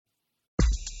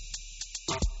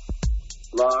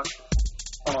Locked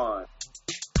on.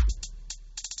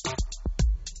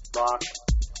 Locked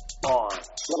on.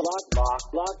 Locked on.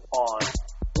 Locked on.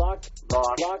 Locked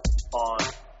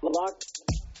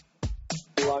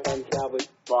on Cowboys.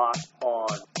 Locked on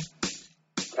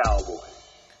Cowboys.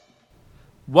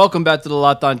 Welcome back to the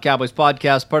Locked On Cowboys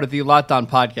podcast, part of the Locked On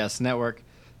Podcast Network.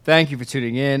 Thank you for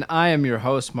tuning in. I am your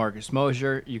host, Marcus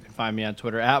Mosher. You can find me on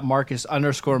Twitter at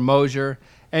Marcus_Mosher.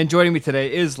 And joining me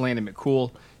today is Landon McCool.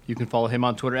 You can follow him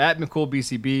on Twitter at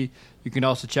McCoolBCB. You can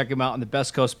also check him out on the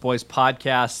Best Coast Boys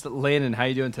podcast. Landon, how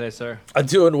you doing today, sir? I'm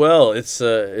doing well. It's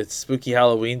spooky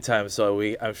Halloween time, so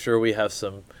I'm sure we have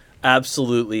some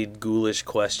absolutely ghoulish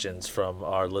questions from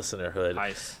our listenerhood.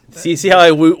 Nice. See how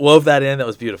I wove that in? That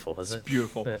was beautiful, wasn't it?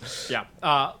 Beautiful. Yeah.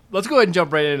 Let's go ahead and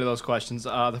jump right into those questions.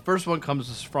 The first one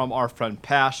comes from our friend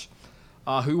Pash,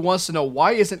 who wants to know,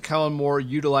 why isn't Kellen Moore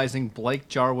utilizing Blake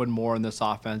Jarwin more in this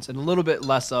offense and a little bit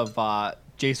less of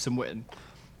Jason Witten?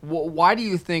 Why do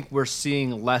you think we're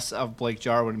seeing less of Blake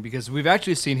Jarwin? Because we've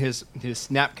actually seen his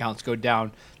snap counts go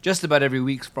down just about every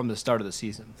week from the start of the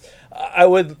season. I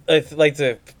would like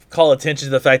to call attention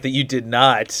to the fact that you did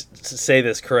not say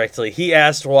this correctly. He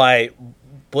asked why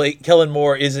Kellen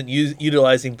Moore isn't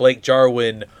utilizing Blake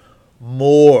Jarwin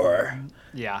more.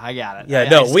 Yeah, I got it. Yeah,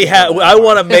 I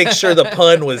want to make sure the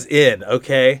pun was in,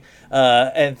 okay?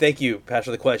 And thank you, Pat,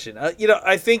 for the question.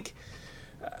 I think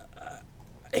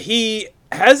he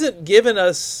hasn't given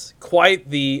us quite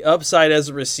the upside as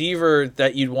a receiver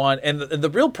that you'd want. And the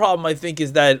real problem, I think,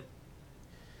 is that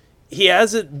he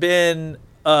hasn't been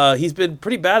he's been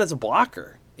pretty bad as a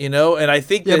blocker, and I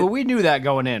think but we knew that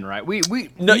going in, right?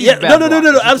 No,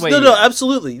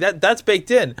 absolutely. That's baked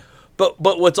in. But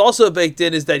what's also baked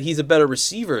in is that he's a better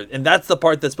receiver, and that's the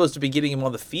part that's supposed to be getting him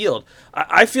on the field.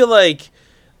 I feel like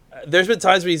there's been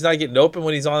times where he's not getting open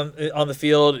when he's on the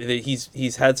field.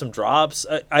 He's had some drops.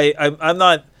 I'm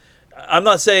not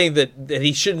saying that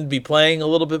he shouldn't be playing a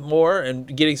little bit more and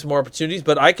getting some more opportunities,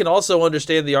 but I can also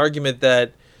understand the argument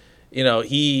that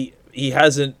he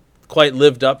hasn't quite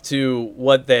lived up to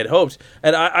what they had hoped.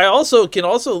 And I also can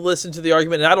listen to the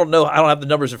argument, and I don't have the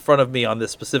numbers in front of me on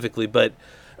this specifically, but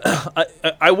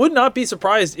I would not be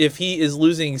surprised if he is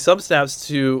losing some snaps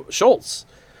to Schultz,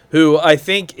 who I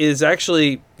think is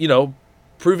actually,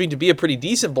 proving to be a pretty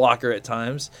decent blocker at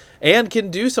times and can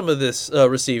do some of this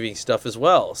receiving stuff as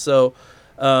well. So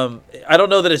I don't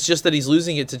know that it's just that he's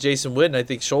losing it to Jason Witten. I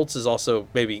think Schultz is also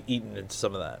maybe eaten into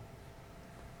some of that.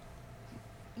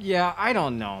 Yeah, I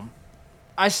don't know.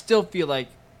 I still feel like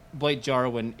Blake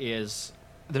Jarwin is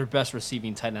their best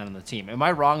receiving tight end on the team. Am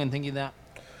I wrong in thinking that?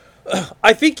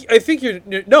 I think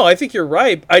you're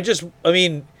right.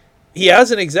 He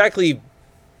hasn't exactly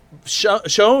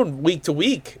shown week to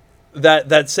week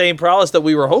that same prowess that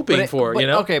we were hoping for.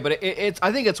 Okay, but it's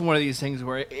I think it's one of these things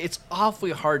where it's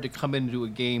awfully hard to come into a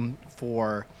game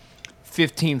for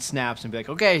 15 snaps and be like,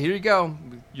 okay, here you go.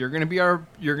 You're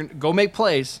gonna go make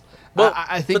plays. Well,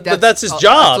 I think that's his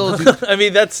job.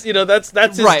 That's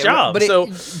his right, job.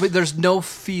 But there's no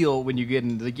feel when you get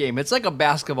into the game. It's like a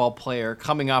basketball player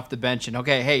coming off the bench and,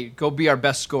 okay, hey, go be our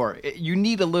best scorer. You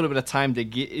need a little bit of time to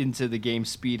get into the game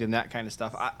speed and that kind of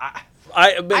stuff.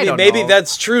 Maybe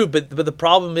that's true, but the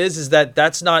problem is that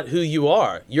that's not who you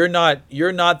are. You're not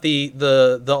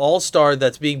the all-star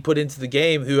that's being put into the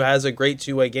game who has a great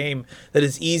two-way game that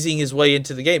is easing his way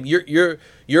into the game. You're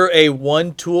a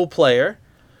one-tool player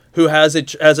who has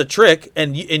a trick,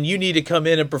 and you need to come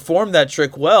in and perform that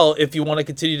trick well if you want to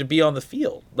continue to be on the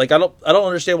field. Like I don't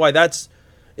understand why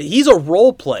he's a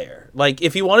role player. Like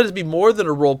if he wanted to be more than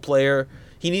a role player,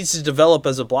 he needs to develop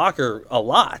as a blocker a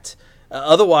lot.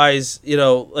 Otherwise,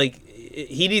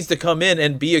 he needs to come in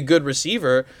and be a good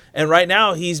receiver. And right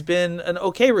now, he's been an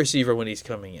okay receiver when he's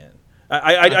coming in.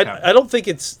 I don't think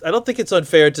it's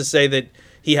unfair to say that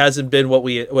he hasn't been what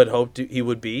we had hoped he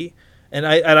would be. And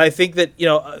I think that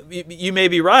you may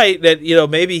be right that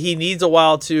maybe he needs a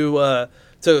while to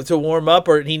warm up,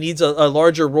 or he needs a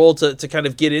larger role to kind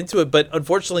of get into it. But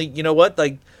unfortunately,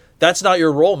 that's not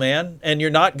your role, man, and you're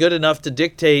not good enough to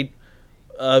dictate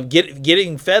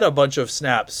getting fed a bunch of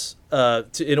snaps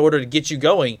in order to get you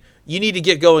going. You need to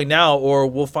get going now, or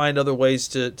we'll find other ways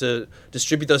to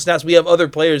distribute those snaps. We have other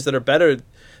players that are better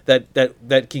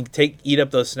that can eat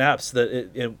up those snaps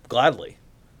gladly.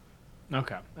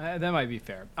 Okay, that might be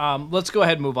fair. Let's go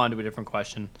ahead and move on to a different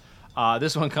question.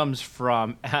 This one comes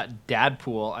from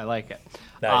Dadpool. I like it.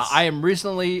 Nice. I am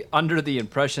recently under the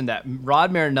impression that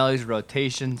Rod Marinelli's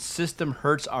rotation system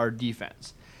hurts our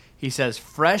defense. He says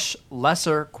fresh,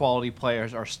 lesser quality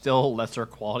players are still lesser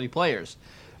quality players.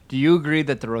 Do you agree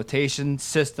that the rotation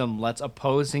system lets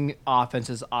opposing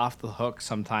offenses off the hook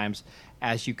sometimes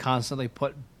as you constantly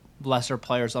put lesser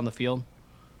players on the field?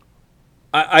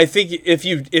 I think if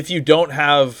you don't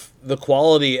have the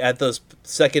quality at those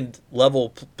second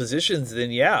level positions,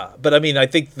 then yeah. But I mean, I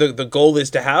think the goal is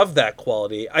to have that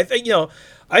quality. I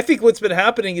think what's been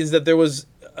happening is that there was,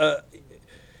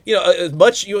 as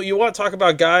much you want to talk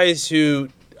about guys who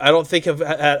I don't think have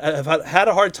had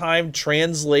a hard time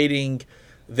translating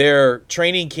their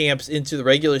training camps into the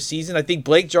regular season. I think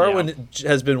Blake Jarwin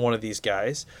has been one of these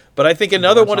guys, but I think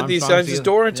another one of these guys is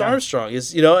Dorrance Armstrong.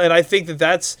 And I think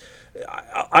that's.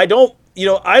 I don't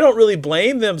really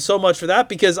blame them so much for that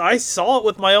because I saw it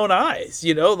with my own eyes.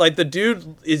 Like the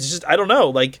dude is just, I don't know,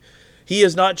 like he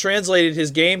has not translated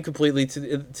his game completely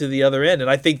to the other end,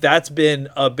 and I think that's been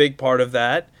a big part of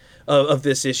that of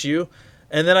this issue.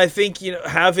 And then I think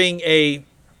having a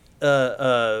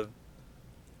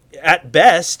at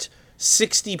best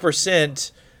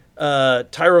 60%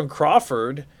 Tyrone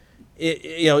Crawford,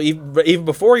 even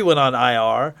before he went on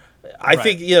IR. I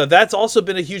think that's also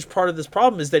been a huge part of this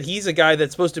problem is that he's a guy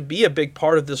that's supposed to be a big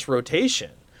part of this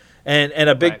rotation and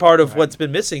a big part of what's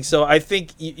been missing. So I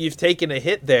think you've taken a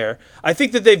hit there. I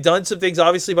think that they've done some things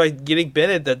obviously by getting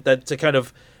Bennett that to kind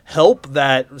of help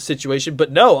that situation.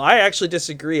 But no, I actually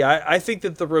disagree. I think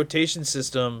that the rotation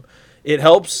system, it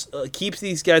helps keeps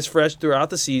these guys fresh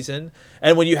throughout the season.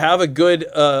 And when you have a good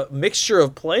mixture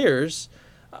of players,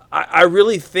 I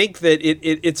really think that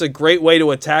it's a great way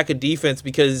to attack a defense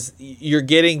because you're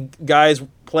getting guys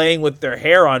playing with their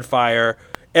hair on fire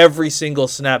every single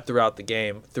snap throughout the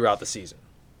game, throughout the season.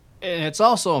 And it's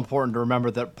also important to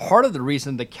remember that part of the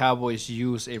reason the Cowboys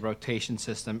use a rotation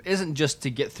system isn't just to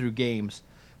get through games,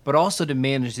 but also to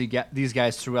manage these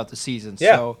guys throughout the season.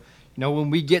 Yeah. So, when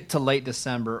we get to late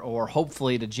December or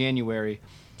hopefully to January,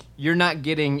 you're not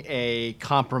getting a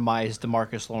compromised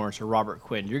DeMarcus Lawrence or Robert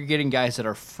Quinn. You're getting guys that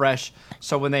are fresh.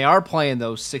 So when they are playing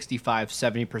those 65,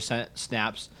 70%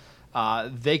 snaps,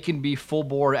 they can be full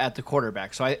bore at the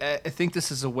quarterback. So I think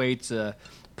this is a way to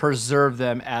preserve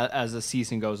them as the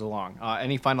season goes along.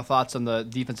 Any final thoughts on the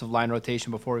defensive line rotation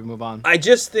before we move on? I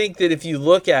just think that if you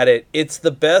look at it, it's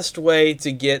the best way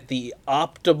to get the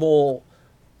optimal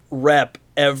rep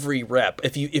every rep.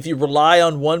 If you rely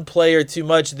on one player too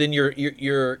much, then you're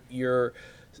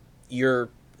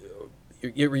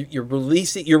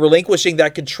relinquishing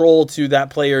that control to that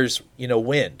player's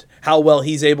wind. How well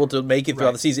he's able to make it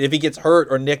throughout the season. If he gets hurt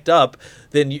or nicked up,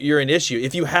 then you're an issue.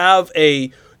 If you have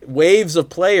a waves of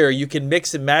player, you can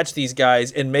mix and match these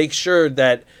guys and make sure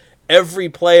that every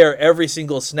player, every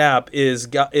single snap is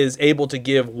able to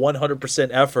give 100%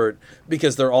 effort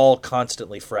because they're all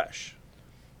constantly fresh.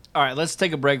 All right, let's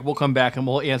take a break. We'll come back and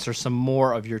we'll answer some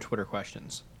more of your Twitter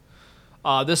questions.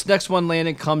 This next one,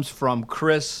 Landon, comes from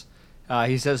Chris.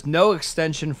 He says, no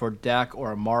extension for Dak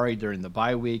or Amari during the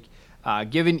bye week.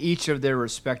 Given each of their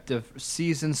respective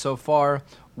seasons so far,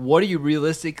 what do you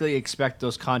realistically expect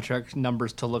those contract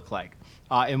numbers to look like?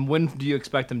 And when do you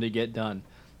expect them to get done?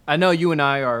 I know you and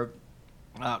I are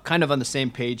kind of on the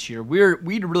same page here. We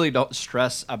really don't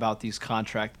stress about these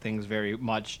contract things very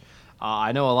much.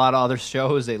 I know a lot of other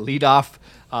shows, they lead off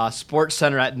Sports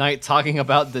Center at night talking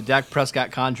about the Dak Prescott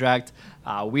contract.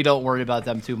 We don't worry about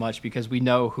them too much because we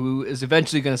know who is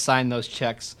eventually going to sign those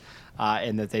checks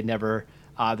and that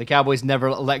the Cowboys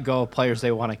never let go of players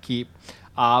they want to keep.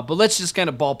 But let's just kind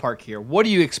of ballpark here. What do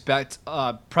you expect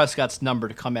Prescott's number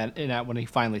to come in at when he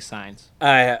finally signs?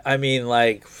 I mean,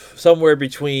 like somewhere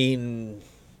between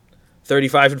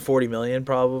 35 and 40 million,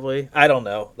 probably. I don't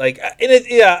know.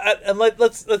 And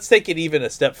let's take it even a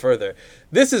step further.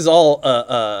 This is all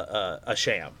a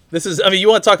sham. This is. I mean, you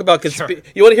want to talk about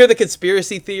You want to hear the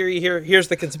conspiracy theory here? Here's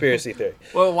the conspiracy theory.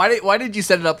 Well, why did you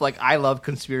set it up like I love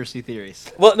conspiracy theories?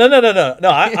 Well, no.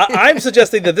 I'm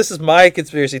suggesting that this is my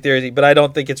conspiracy theory, but I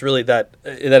don't think it's really that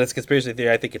it's conspiracy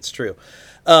theory. I think it's true.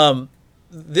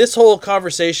 This whole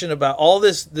conversation about all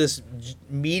this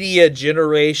media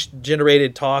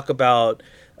generated talk about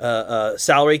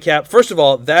salary cap. First of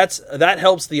all, that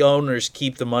helps the owners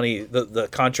keep the money, the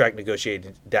contract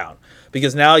negotiated down,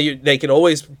 because now they can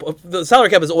always, the salary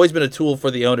cap has always been a tool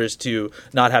for the owners to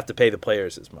not have to pay the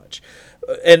players as much.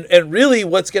 And really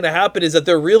what's going to happen is that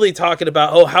they're really talking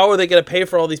about, how are they going to pay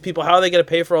for all these people? How are they going to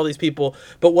pay for all these people?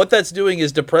 But what that's doing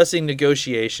is depressing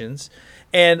negotiations.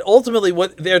 And ultimately,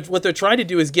 what they're trying to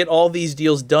do is get all these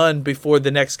deals done before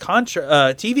the next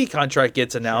TV contract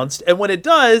gets announced. And when it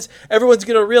does, everyone's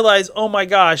going to realize, oh my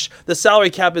gosh, the salary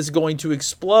cap is going to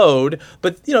explode.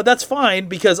 But that's fine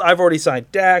because I've already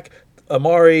signed Dak,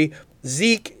 Amari,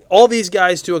 Zeke. all these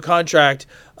guys to a contract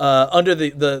under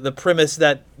the premise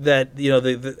that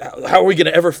how are we going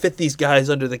to ever fit these guys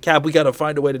under the cap? We got to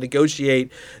find a way to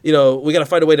negotiate. We got to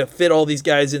find a way to fit all these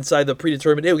guys inside the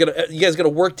predetermined. You guys got to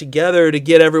work together to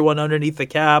get everyone underneath the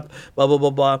cap. Blah blah blah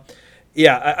blah.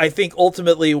 Yeah, I think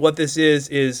ultimately what this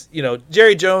is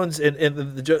Jerry Jones and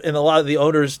a lot of the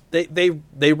owners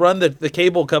they run the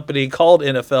cable company called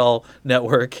NFL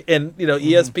Network, and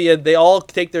ESPN, they all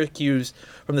take their cues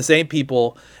from the same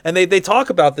people, and they talk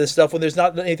about this stuff when there's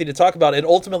not anything to talk about. And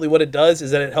ultimately what it does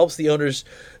is that it helps the owners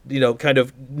kind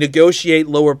of negotiate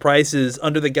lower prices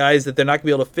under the guys that they're not going to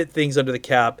be able to fit things under the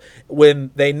cap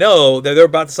when they know that they're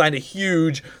about to sign a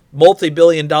huge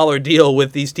multi-billion-dollar deal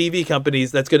with these TV companies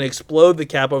that's going to explode the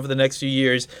cap over the next few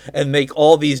years and make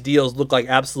all these deals look like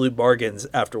absolute bargains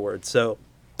afterwards. So,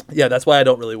 yeah, that's why I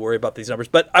don't really worry about these numbers.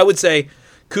 But I would say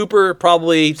Cooper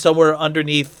probably somewhere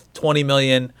underneath 20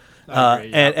 million,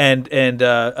 and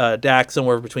Dak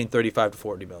somewhere between 35 to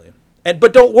 40 million.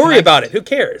 But don't worry about it. Who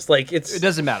cares? It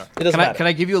doesn't matter. Can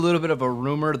I give you a little bit of a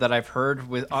rumor that I've heard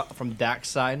from Dak's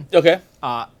side? Okay.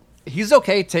 He's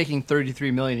okay taking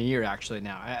 $33 million a year. Actually,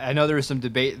 now I know there was some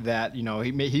debate that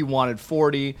he wanted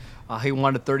 40, he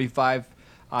wanted 35.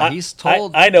 He's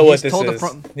told. I know what this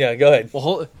is. Yeah, go ahead.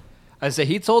 Well, I say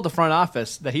he told the front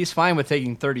office that he's fine with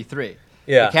taking 33.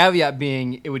 Yeah. The caveat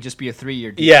being it would just be a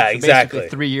 3-year deal. Yeah, so exactly.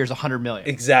 3 years, $100 million.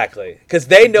 Exactly, because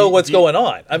they know what's going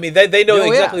on. I mean, they know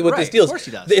exactly what this deal is. Of course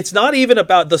he does. It's not even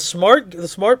about the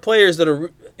smart players that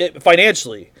are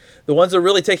financially. The ones that are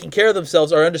really taking care of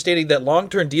themselves are understanding that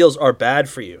long-term deals are bad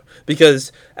for you,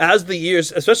 because as the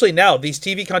years, especially now, these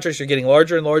TV contracts are getting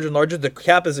larger and larger and larger. The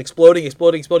cap is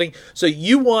exploding. So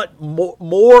you want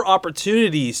more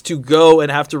opportunities to go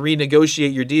and have to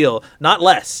renegotiate your deal, not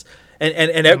less.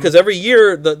 And because every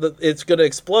year it's going to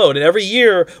explode, and every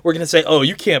year we're going to say, oh,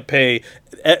 you can't pay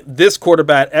this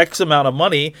quarterback X amount of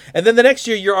money, and then the next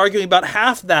year you're arguing about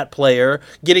half that player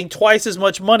getting twice as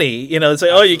much money. It's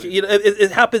like,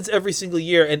 it happens every single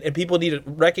year, and people need to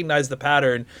recognize the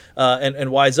pattern and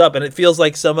wise up. And it feels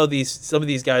like some of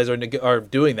these guys are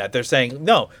doing that. They're saying,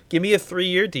 no, give me a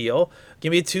 3-year deal. Give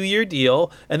me a 2-year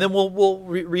deal, and then we'll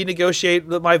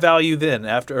renegotiate my value then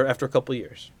after a couple of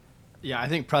years. Yeah, I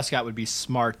think Prescott would be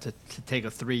smart to take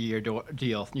a 3-year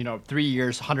deal. 3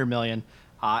 years, $100 million,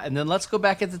 and then let's go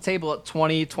back at the table at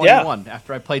 2021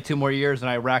 after I play 2 more years and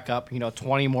I rack up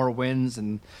 20 more wins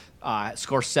and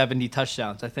score 70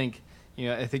 touchdowns. I think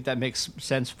that makes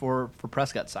sense for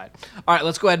Prescott's side. All right,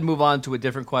 let's go ahead and move on to a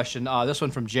different question. This one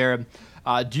from Jared.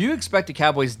 Do you expect the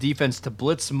Cowboys defense to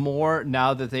blitz more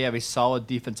now that they have a solid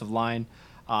defensive line?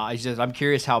 He says, I'm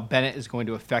curious how Bennett is going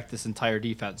to affect this entire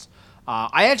defense.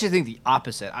 I actually think the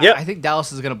opposite. Yep. I think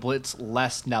Dallas is going to blitz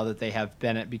less now that they have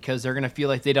Bennett, because they're going to feel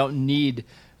like they don't need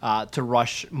to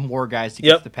rush more guys to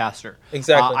get to the passer.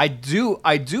 Exactly.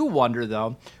 I do wonder,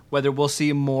 though, whether we'll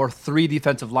see more 3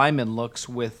 defensive lineman looks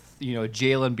with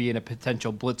Jalen being a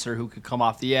potential blitzer who could come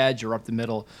off the edge or up the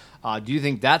middle. Do you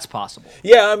think that's possible?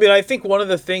 Yeah, I mean, I think one of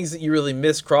the things that you really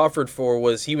missed Crawford for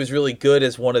was he was really good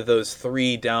as one of those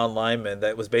 3 down linemen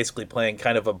that was basically playing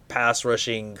kind of a pass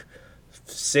rushing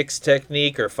 6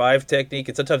 technique or 5 technique,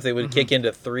 and sometimes they would kick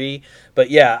into 3. But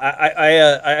yeah,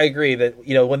 I agree that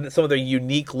when some of their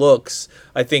unique looks,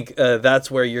 I think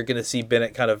that's where you're going to see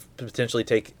Bennett kind of potentially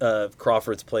take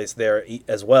Crawford's place there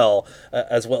as well.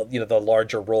 The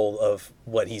larger role of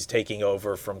what he's taking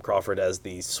over from Crawford as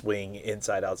the swing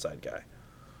inside-outside guy.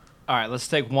 All right, let's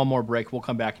take one more break. We'll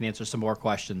come back and answer some more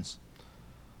questions.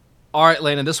 All right,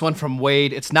 Landon, this one from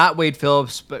Wade. It's not Wade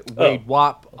Phillips, but Wade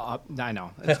Wap. I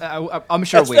know. I'm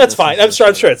sure Wade. That's fine. I'm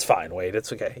sure it's fine, Wade.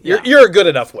 It's okay. You're a good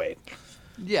enough Wade.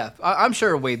 Yeah, I'm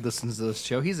sure Wade listens to this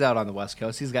show. He's out on the West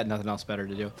Coast. He's got nothing else better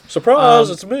to do. Surprise,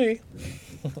 it's me.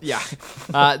 Yeah.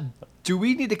 Do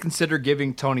we need to consider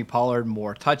giving Tony Pollard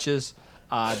more touches?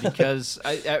 Because,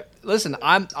 listen,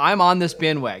 I'm on this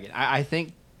bandwagon. I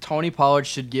think Tony Pollard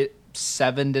should get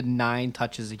 7 to 9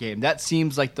 touches a game. That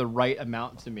seems like the right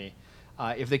amount to me.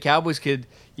 If the Cowboys could,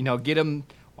 get him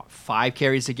 5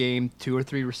 carries a game, 2 or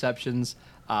 3 receptions,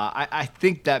 I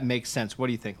think that makes sense. What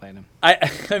do you think, Landon?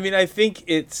 I mean, I think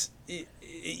it's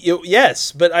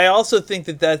yes, but I also think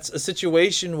that that's a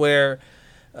situation where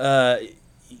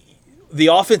the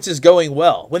offense is going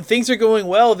well. When things are going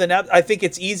well, then I think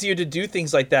it's easier to do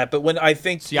things like that. But when I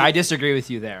think, I disagree with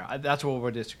you there. That's where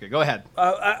we're disagreeing. Go ahead.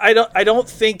 I don't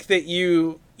think that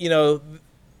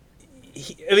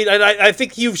I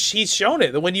think he's shown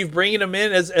it that when you bring him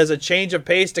in as a change of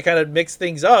pace to kind of mix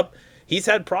things up, he's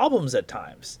had problems at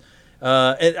times.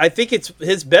 And I think it's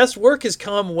his best work has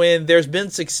come when there's been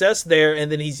success there,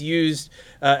 and then he's used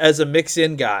as a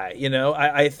mix-in guy.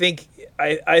 I think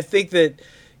that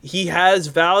he has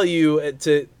value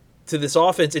to this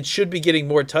offense. It should be getting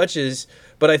more touches,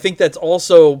 but I think that's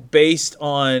also based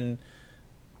on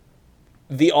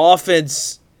the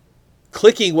offense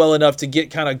clicking well enough to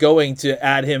get kind of going to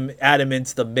add him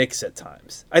into the mix at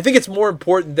times. I think it's more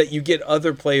important that you get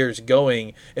other players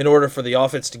going in order for the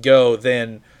offense to go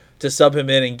than to sub him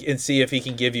in and see if he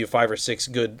can give you 5 or 6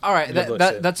 good. All right,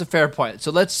 that's a fair point.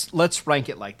 So let's rank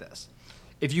it like this.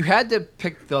 If you had to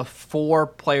pick the 4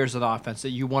 players on offense that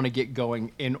you want to get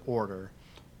going in order,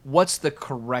 what's the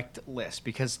correct list?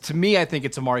 Because to me, I think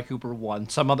it's Amari Cooper 1.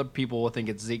 Some other people will think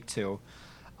it's Zeke 2.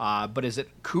 But is it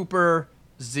Cooper,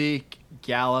 Zeke,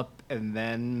 Gallup, and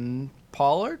then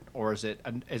Pollard, or is it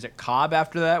Cobb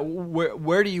after that?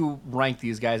 Where do you rank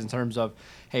these guys in terms of,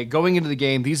 hey, going into the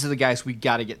game, these are the guys we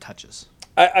got to get touches?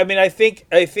 I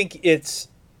think it's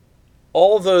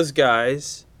all those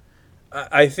guys.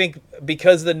 I think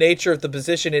because of the nature of the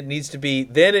position, it needs to be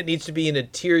an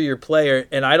interior player,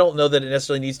 and I don't know that it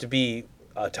necessarily needs to be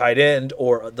a tight end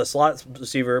or the slot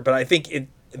receiver, but I think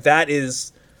that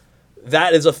is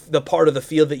the part of the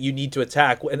field that you need to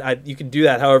attack, and you can do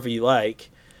that however you like.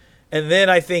 And then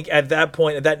I think at that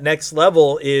point, at that next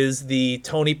level, is the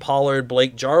Tony Pollard,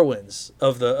 Blake Jarwins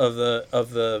of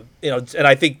the and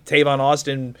I think Tavon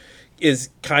Austin is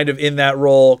kind of in that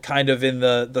role, kind of in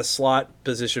the slot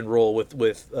position role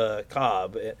with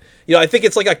Cobb. I think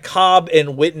it's like a Cobb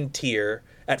and Witten tier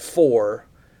at 4,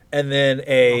 and then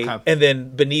and then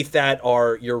beneath that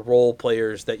are your role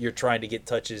players that you're trying to get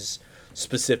touches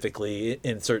specifically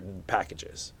in certain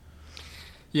packages.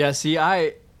 Yeah, see,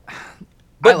 I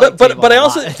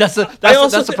also that's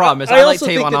the problem. I like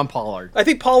Tavon on Pollard. I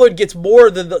think Pollard gets more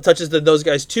touches than those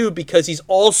guys too, because he's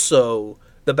also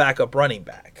the backup running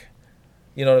back.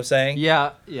 You know what I'm saying?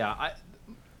 Yeah.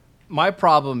 My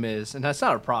problem is, and that's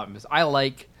not a problem, is I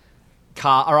like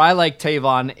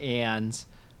Tavon and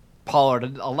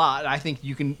Pollard a lot. I think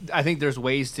there's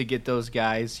ways to get those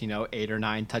guys, 8 or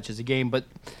 9 touches a game, but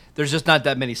there's just not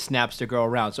that many snaps to go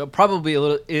around. So it probably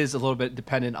is a little bit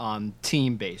dependent on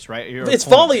team base, right? It's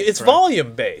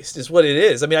volume based is what it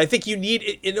is. I mean, I think you need,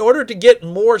 in order to get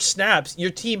more snaps, your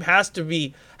team has to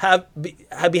be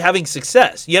having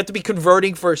success. You have to be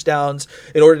converting first downs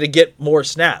in order to get more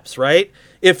snaps, right?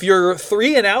 If you're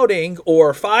 3 and outing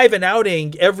or 5 and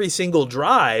outing every single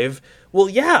drive, well,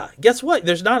 yeah, guess what?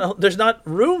 There's not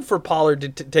room for Pollard to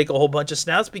take a whole bunch of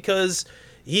snaps, because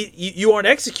you aren't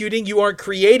executing, you aren't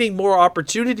creating more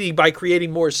opportunity by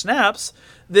creating more snaps.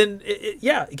 Then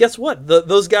guess what?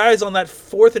 Those guys on that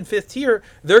 4th and 5th tier,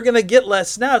 they're going to get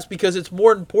less snaps, because it's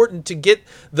more important to get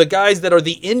the guys that are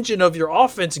the engine of your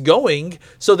offense going,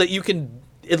 so that you can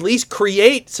at least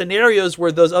create scenarios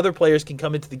where those other players can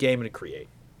come into the game and create.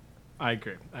 I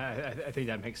agree. I think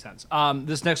that makes sense.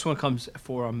 This next one comes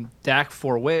from Dak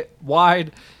 4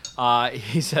 Wide.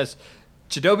 He says,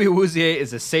 Chidobe Awuzie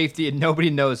is a safety and nobody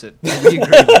knows it. We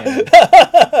agree, man.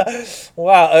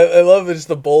 Wow, I love just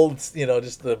the bold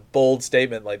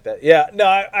statement like that. Yeah, no,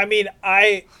 I mean,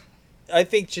 I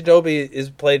think Chidobe is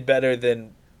played better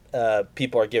than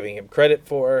people are giving him credit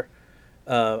for.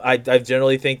 I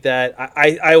generally think that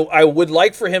I would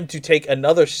like for him to take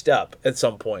another step at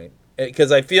some point,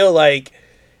 because I feel like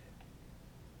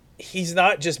he's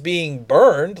not just being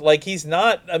burned. Like, he's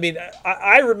not. I mean,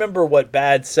 I remember what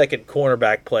bad second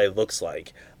cornerback play looks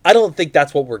like. I don't think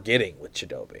that's what we're getting with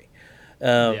Chidobe.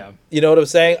 You know what I'm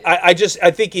saying? I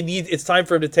think it's time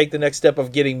for him to take the next step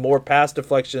of getting more pass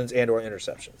deflections and or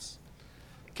interceptions.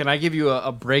 Can I give you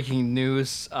a breaking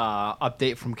news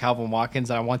update from Calvin Watkins?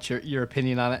 And I want your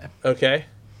opinion on it. Okay.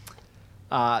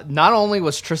 Not only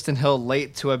was Tristan Hill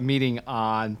late to a meeting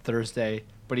on Thursday,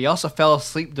 but he also fell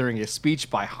asleep during a speech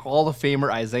by Hall of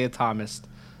Famer Isaiah Thomas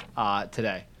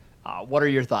today. What are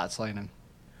your thoughts, Landon?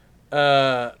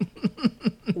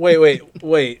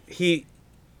 Wait.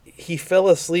 He fell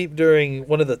asleep during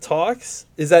one of the talks?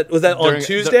 Was that on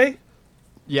Tuesday?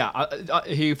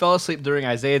 He fell asleep during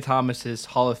Isaiah Thomas's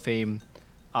Hall of Fame.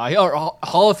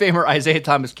 Hall of Famer Isaiah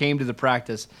Thomas came to the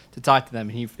practice to talk to them,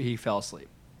 and he fell asleep.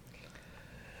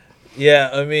 Yeah,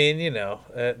 I mean,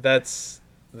 that's.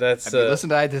 Have you listened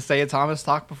to Isaiah Thomas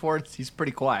talk before? He's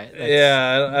pretty quiet.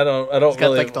 I don't. He's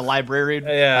got like the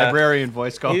librarian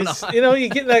voice going on. You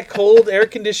get in that cold, air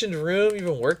conditioned room. You've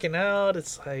been working out.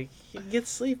 It's like you get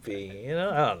sleepy. I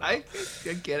don't know. I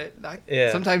get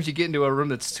it. Sometimes you get into a room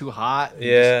that's too hot.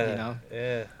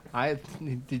 I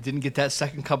didn't get that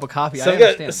second cup of coffee.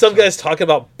 Some guys talking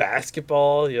about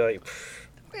basketball. You're like,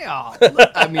 Yeah,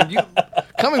 I mean,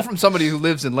 coming from somebody who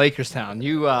lives in Lakerstown,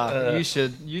 you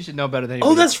should know better than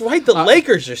anybody. Oh, that's right. The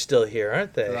Lakers are still here,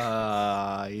 aren't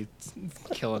they? It's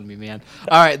killing me, man.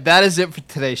 All right, that is it for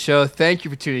today's show. Thank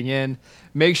you for tuning in.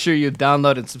 Make sure you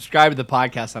download and subscribe to the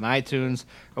podcast on iTunes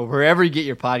or wherever you get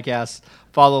your podcasts.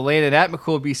 Follow Landon at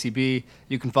McCoolBCB.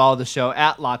 You can follow the show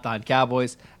at Locked On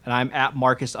Cowboys, and I'm at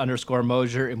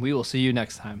Marcus_Mosier, and we will see you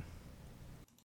next time.